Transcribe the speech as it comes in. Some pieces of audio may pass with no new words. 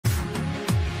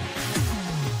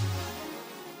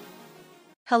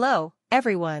Hello,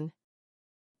 everyone.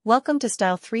 Welcome to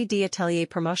Style3D Atelier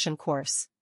Promotion course.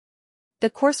 The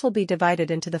course will be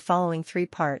divided into the following 3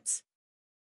 parts.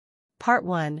 Part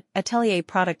 1, Atelier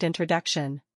Product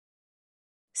Introduction.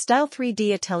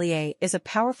 Style3D Atelier is a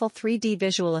powerful 3D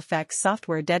visual effects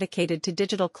software dedicated to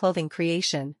digital clothing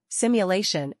creation,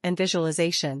 simulation, and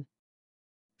visualization.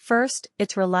 First,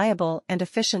 it's reliable and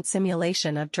efficient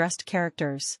simulation of dressed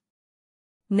characters.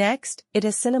 Next, it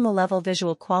has cinema-level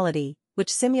visual quality,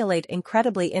 which simulate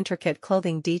incredibly intricate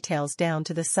clothing details down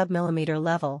to the sub-millimeter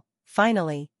level.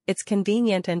 Finally, it's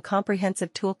convenient and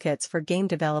comprehensive toolkits for game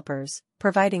developers,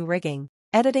 providing rigging,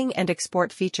 editing and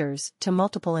export features to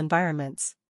multiple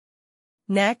environments.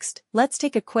 Next, let's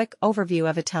take a quick overview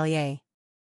of Atelier.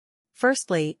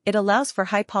 Firstly, it allows for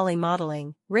high-poly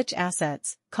modeling, rich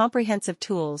assets, comprehensive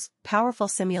tools, powerful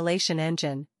simulation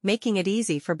engine, making it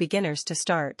easy for beginners to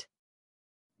start.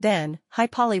 Then,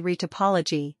 high-poly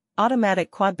retopology, automatic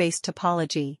quad-based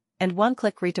topology, and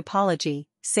one-click retopology,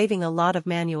 saving a lot of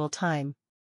manual time.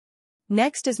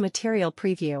 Next is material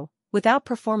preview. Without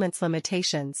performance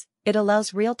limitations, it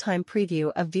allows real-time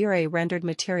preview of V-Ray-rendered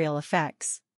material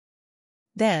effects.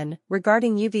 Then,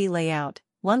 regarding UV layout,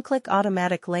 one-click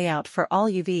automatic layout for all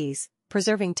UVs,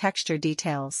 preserving texture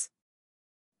details.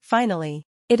 Finally,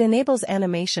 it enables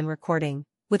animation recording,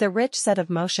 with a rich set of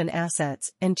motion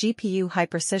assets and GPU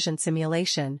high-precision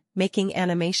simulation, making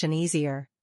animation easier.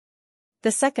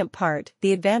 The second part,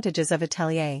 the advantages of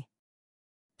Atelier.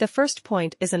 The first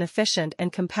point is an efficient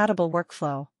and compatible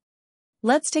workflow.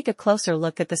 Let's take a closer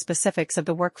look at the specifics of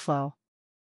the workflow.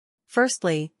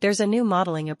 Firstly, there's a new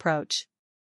modeling approach.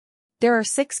 There are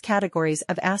 6 categories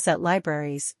of asset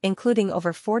libraries, including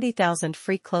over 40,000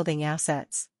 free clothing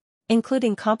assets,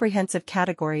 including comprehensive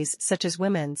categories such as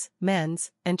women's, men's,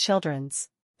 and children's.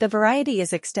 The variety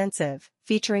is extensive,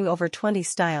 featuring over 20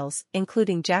 styles,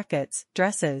 including jackets,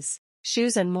 dresses,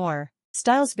 shoes and more.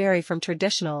 Styles vary from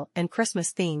traditional and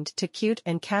Christmas-themed to cute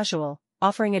and casual,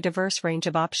 offering a diverse range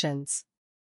of options.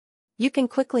 You can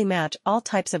quickly match all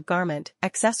types of garment,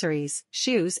 accessories,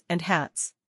 shoes, and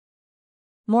hats.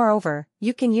 Moreover,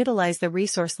 you can utilize the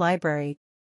resource library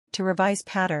to revise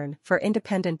pattern for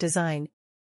independent design,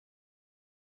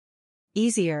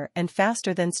 easier and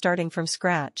faster than starting from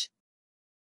scratch,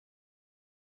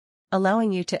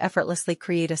 allowing you to effortlessly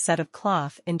create a set of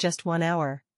cloth in just 1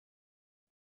 hour.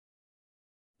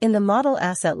 In the Model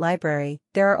Asset Library,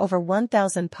 there are over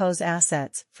 1,000 pose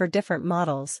assets for different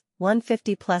models,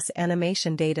 150+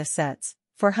 animation data sets,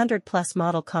 400+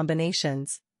 model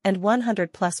combinations, and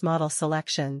 100+ model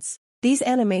selections. These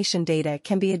animation data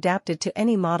can be adapted to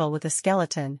any model with a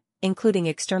skeleton, including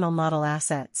external model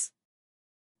assets.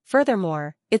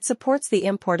 Furthermore, it supports the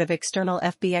import of external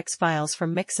FBX files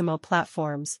from Mixamo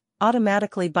platforms,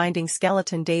 automatically binding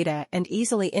skeleton data and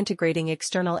easily integrating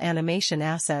external animation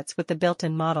assets with the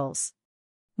built-in models.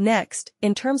 Next,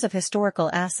 in terms of historical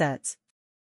assets,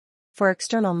 for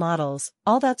external models,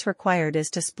 all that's required is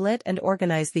to split and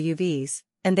organize the UVs,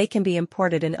 and they can be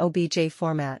imported in OBJ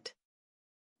format.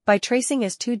 By tracing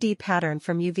as 2D pattern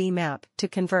from UV map to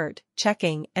convert,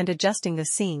 checking and adjusting the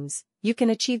scenes, you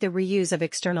can achieve the reuse of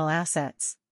external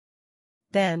assets.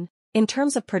 Then, in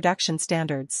terms of production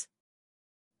standards,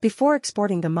 before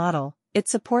exporting the model, it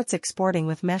supports exporting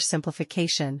with mesh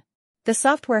simplification. The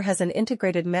software has an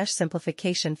integrated mesh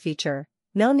simplification feature.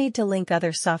 No need to link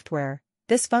other software.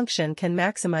 This function can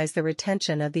maximize the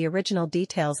retention of the original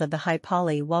details of the high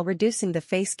poly while reducing the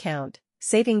face count,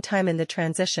 saving time in the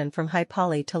transition from high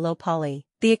poly to low poly.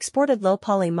 The exported low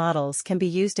poly models can be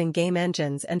used in game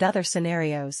engines and other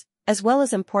scenarios, as well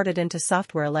as imported into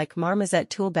software like Marmoset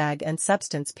Toolbag and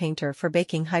Substance Painter for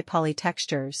baking high poly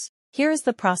textures. Here is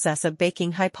the process of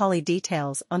baking high poly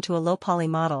details onto a low poly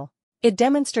model. It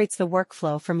demonstrates the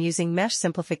workflow from using mesh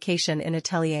simplification in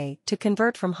Atelier to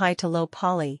convert from high to low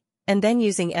poly, and then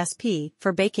using SP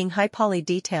for baking high poly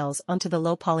details onto the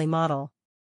low poly model.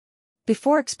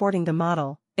 Before exporting the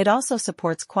model, it also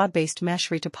supports quad-based mesh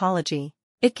retopology.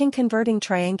 It can converting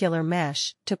triangular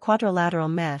mesh to quadrilateral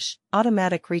mesh,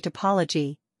 automatic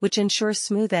retopology, which ensures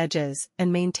smooth edges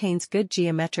and maintains good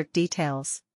geometric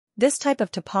details. This type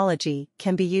of topology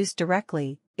can be used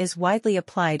directly, is widely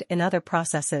applied in other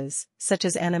processes, such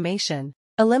as animation,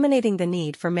 eliminating the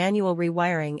need for manual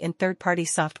rewiring in third-party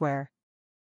software.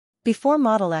 Before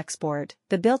model export,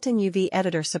 the built-in UV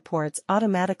editor supports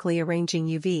automatically arranging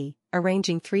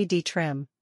 3D trim.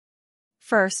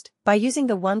 First, by using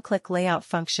the one-click layout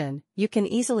function, you can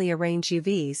easily arrange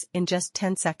UVs in just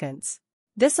 10 seconds.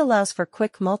 This allows for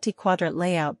quick multi-quadrant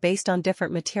layout based on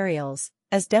different materials,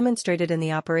 as demonstrated in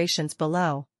the operations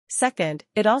below. Second,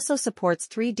 it also supports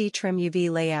 3D trim UV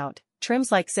layout,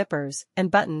 trims like zippers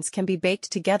and buttons can be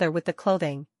baked together with the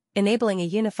clothing, enabling a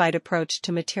unified approach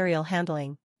to material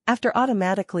handling. After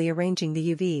automatically arranging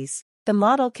the UVs, the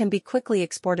model can be quickly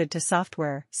exported to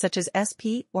software such as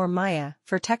SP or Maya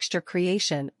for texture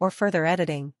creation or further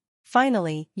editing.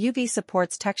 Finally, UV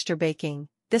supports texture baking.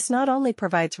 This not only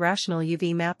provides rational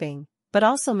UV mapping, but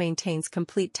also maintains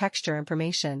complete texture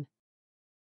information.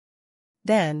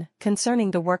 Then,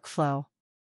 concerning the workflow.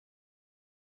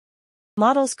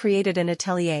 Models created in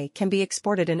Atelier can be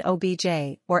exported in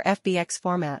OBJ or FBX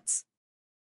formats.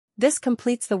 This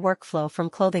completes the workflow from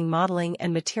clothing modeling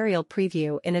and material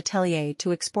preview in Atelier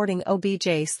to exporting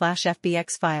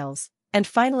OBJ/FBX files, and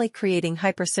finally creating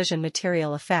high-precision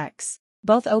material effects.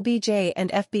 Both OBJ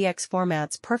and FBX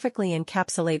formats perfectly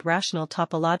encapsulate rational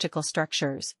topological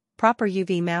structures, proper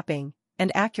UV mapping,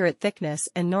 and accurate thickness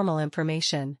and normal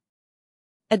information.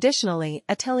 Additionally,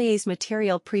 Atelier's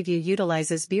material preview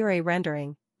utilizes V-Ray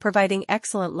rendering, providing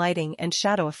excellent lighting and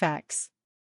shadow effects.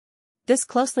 This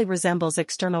closely resembles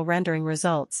external rendering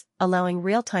results, allowing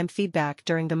real-time feedback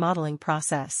during the modeling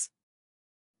process.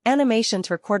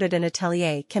 Animations recorded in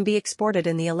Atelier can be exported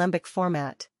in the Alembic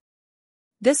format.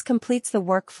 This completes the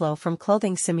workflow from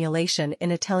clothing simulation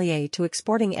in Atelier to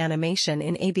exporting animation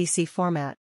in ABC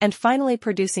format, and finally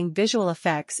producing visual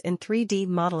effects in 3D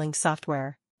modeling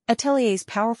software. Atelier's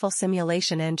powerful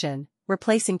simulation engine,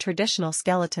 replacing traditional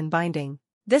skeleton binding.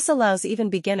 This allows even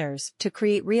beginners to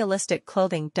create realistic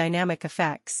clothing dynamic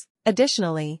effects.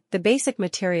 Additionally, the basic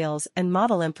materials and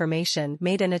model information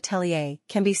made in Atelier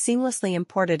can be seamlessly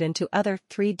imported into other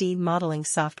 3D modeling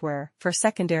software for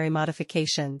secondary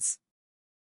modifications.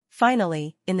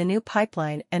 Finally, in the new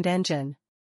pipeline and engine.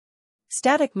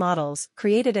 Static models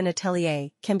created in Atelier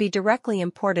can be directly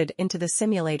imported into the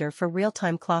simulator for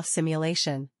real-time cloth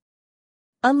simulation.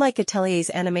 Unlike Atelier's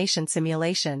animation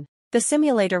simulation, the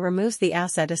simulator removes the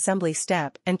asset assembly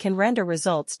step and can render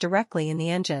results directly in the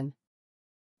engine.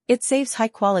 It saves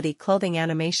high-quality clothing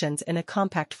animations in a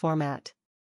compact format.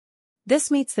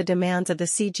 This meets the demands of the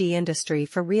CG industry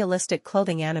for realistic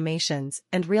clothing animations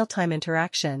and real-time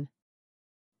interaction.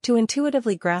 To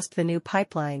intuitively grasp the new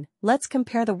pipeline, let's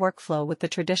compare the workflow with the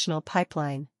traditional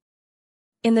pipeline.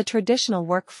 In the traditional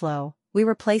workflow, we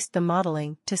replaced the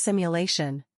modeling to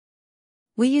simulation.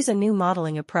 We use a new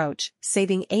modeling approach,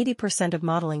 saving 80% of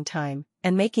modeling time,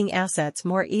 and making assets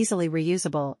more easily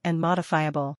reusable and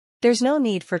modifiable. There's no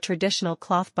need for traditional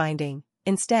cloth binding.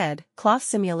 Instead, cloth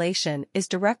simulation is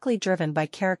directly driven by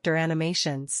character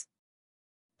animations.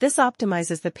 This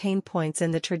optimizes the pain points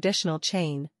in the traditional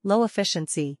chain: low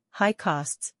efficiency, high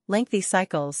costs, lengthy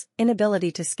cycles,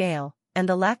 inability to scale, and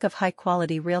the lack of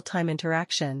high-quality real-time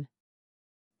interaction.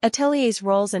 Atelier's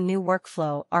roles and new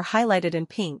workflow are highlighted in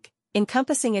pink,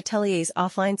 encompassing Atelier's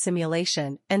offline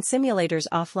simulation and simulators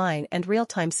offline and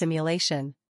real-time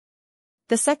simulation.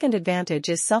 The second advantage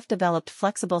is self-developed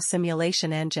flexible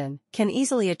simulation engine can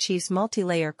easily achieve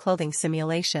multi-layer clothing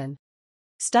simulation.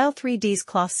 Style3D's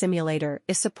cloth simulator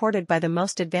is supported by the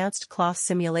most advanced cloth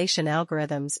simulation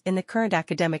algorithms in the current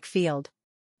academic field.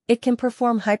 It can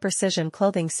perform high-precision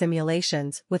clothing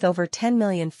simulations with over 10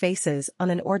 million faces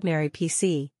on an ordinary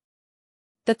PC.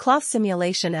 The cloth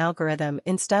simulation algorithm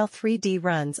in Style3D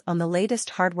runs on the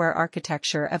latest hardware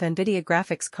architecture of NVIDIA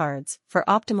graphics cards for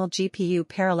optimal GPU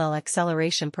parallel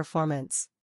acceleration performance.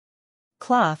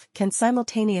 Cloth can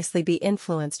simultaneously be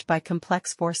influenced by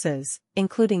complex forces,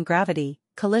 including gravity,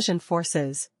 collision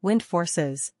forces, wind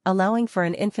forces, allowing for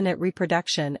an infinite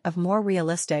reproduction of more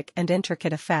realistic and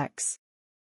intricate effects.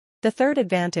 The third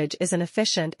advantage is an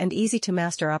efficient and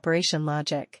easy-to-master operation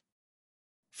logic.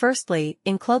 Firstly,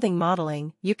 in clothing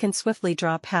modeling, you can swiftly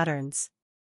draw patterns.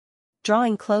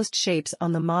 Drawing closed shapes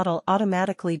on the model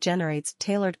automatically generates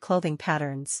tailored clothing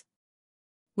patterns.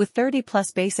 With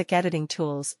 30+ basic editing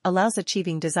tools, allows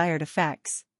achieving desired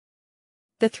effects.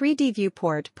 The 3D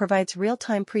viewport provides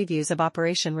real-time previews of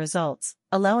operation results,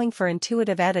 allowing for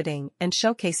intuitive editing and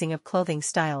showcasing of clothing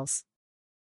styles.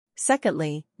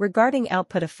 Secondly, regarding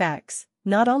output effects,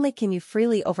 not only can you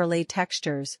freely overlay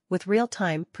textures with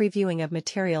real-time previewing of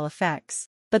material effects,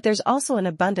 but there's also an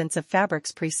abundance of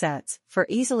fabrics presets for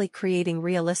easily creating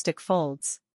realistic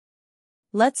folds.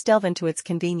 Let's delve into its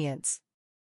convenience.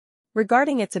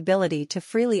 Regarding its ability to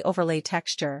freely overlay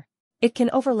texture, it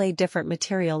can overlay different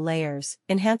material layers,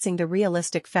 enhancing the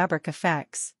realistic fabric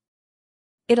effects.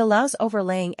 It allows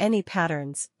overlaying any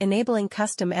patterns, enabling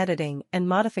custom editing and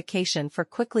modification for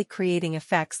quickly creating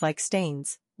effects like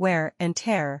stains, wear and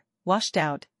tear, washed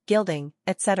out, gilding,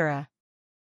 etc.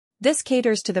 This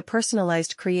caters to the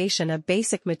personalized creation of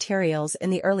basic materials in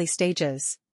the early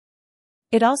stages.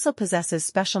 It also possesses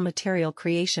special material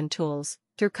creation tools.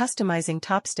 Through customizing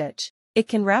top stitch, it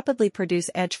can rapidly produce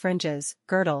edge fringes,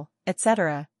 girdle,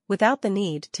 etc., without the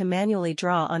need to manually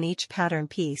draw on each pattern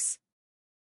piece.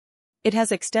 It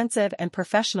has extensive and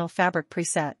professional fabric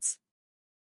presets.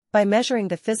 By measuring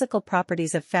the physical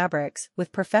properties of fabrics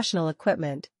with professional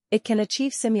equipment, it can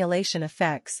achieve simulation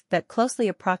effects that closely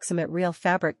approximate real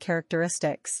fabric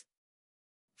characteristics.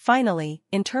 Finally,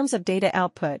 in terms of data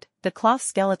output, the cloth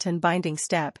skeleton binding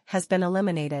step has been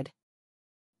eliminated.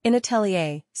 In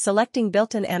Atelier, selecting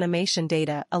built-in animation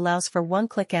data allows for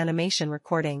one-click animation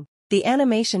recording. The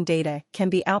animation data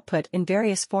can be output in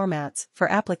various formats for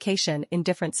application in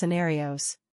different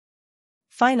scenarios.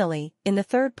 Finally, in the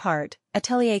third part,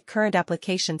 Atelier current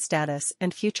application status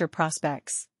and future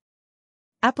prospects.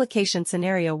 Application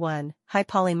Scenario 1, High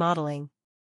Poly Modeling.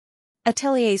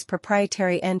 Atelier's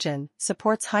proprietary engine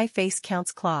supports high face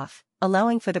counts cloth,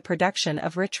 allowing for the production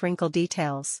of rich wrinkle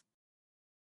details.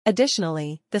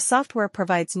 Additionally, the software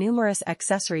provides numerous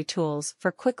accessory tools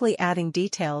for quickly adding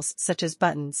details such as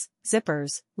buttons,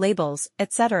 zippers, labels,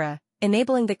 etc.,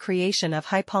 enabling the creation of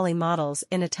high-poly models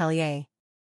in Atelier.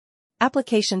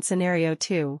 Application Scenario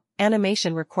 2,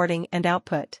 Animation Recording and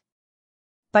Output.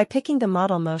 By picking the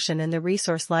model motion in the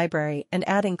resource library and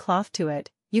adding cloth to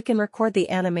it, you can record the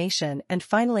animation and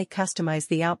finally customize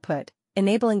the output,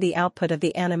 enabling the output of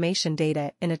the animation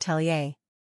data in Atelier.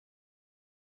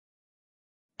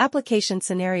 Application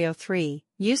Scenario 3,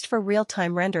 used for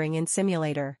real-time rendering in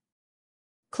Simulator.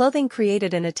 Clothing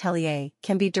created in Atelier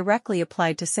can be directly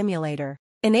applied to Simulator,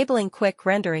 enabling quick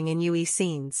rendering in UE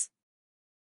scenes.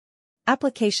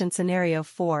 Application Scenario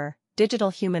 4,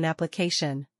 Digital Human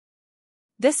Application.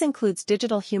 This includes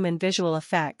digital human visual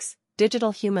effects,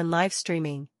 digital human live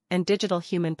streaming, and digital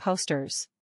human posters.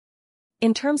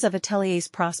 In terms of Atelier's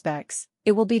prospects,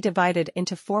 it will be divided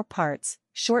into 4 parts: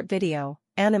 short video,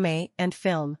 anime and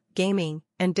film, gaming,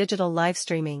 and digital live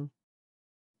streaming.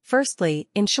 Firstly,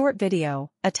 in short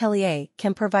video, Atelier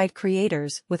can provide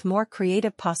creators with more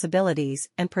creative possibilities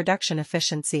and production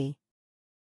efficiency.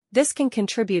 This can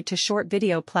contribute to short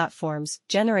video platforms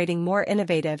generating more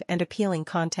innovative and appealing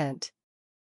content.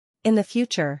 In the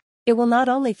future, it will not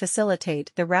only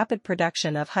facilitate the rapid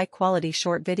production of high-quality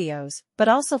short videos, but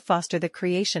also foster the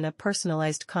creation of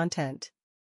personalized content.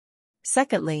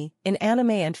 Secondly, in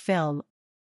anime and film,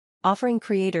 offering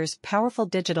creators powerful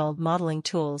digital modeling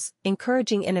tools,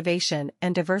 encouraging innovation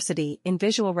and diversity in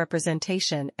visual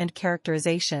representation and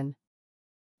characterization.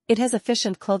 It has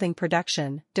efficient clothing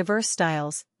production, diverse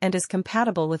styles, and is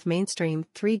compatible with mainstream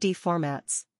 3D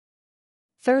formats.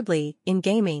 Thirdly, in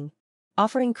gaming,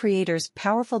 offering creators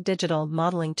powerful digital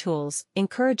modeling tools,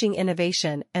 encouraging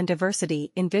innovation and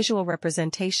diversity in visual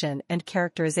representation and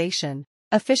characterization,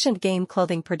 efficient game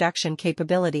clothing production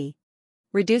capability,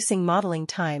 reducing modeling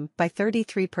time by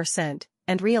 33%,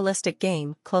 and realistic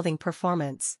game clothing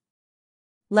performance.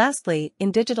 Lastly,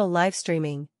 in digital live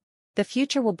streaming, the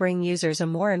future will bring users a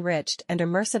more enriched and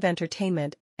immersive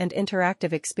entertainment and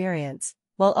interactive experience,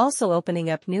 while also opening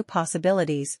up new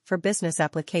possibilities for business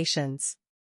applications.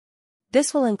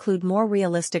 This will include more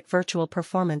realistic virtual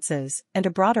performances and a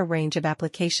broader range of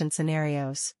application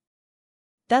scenarios.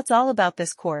 That's all about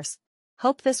this course.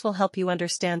 Hope this will help you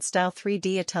understand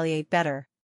Style3D Atelier better.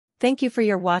 Thank you for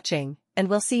your watching, and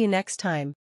we'll see you next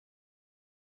time.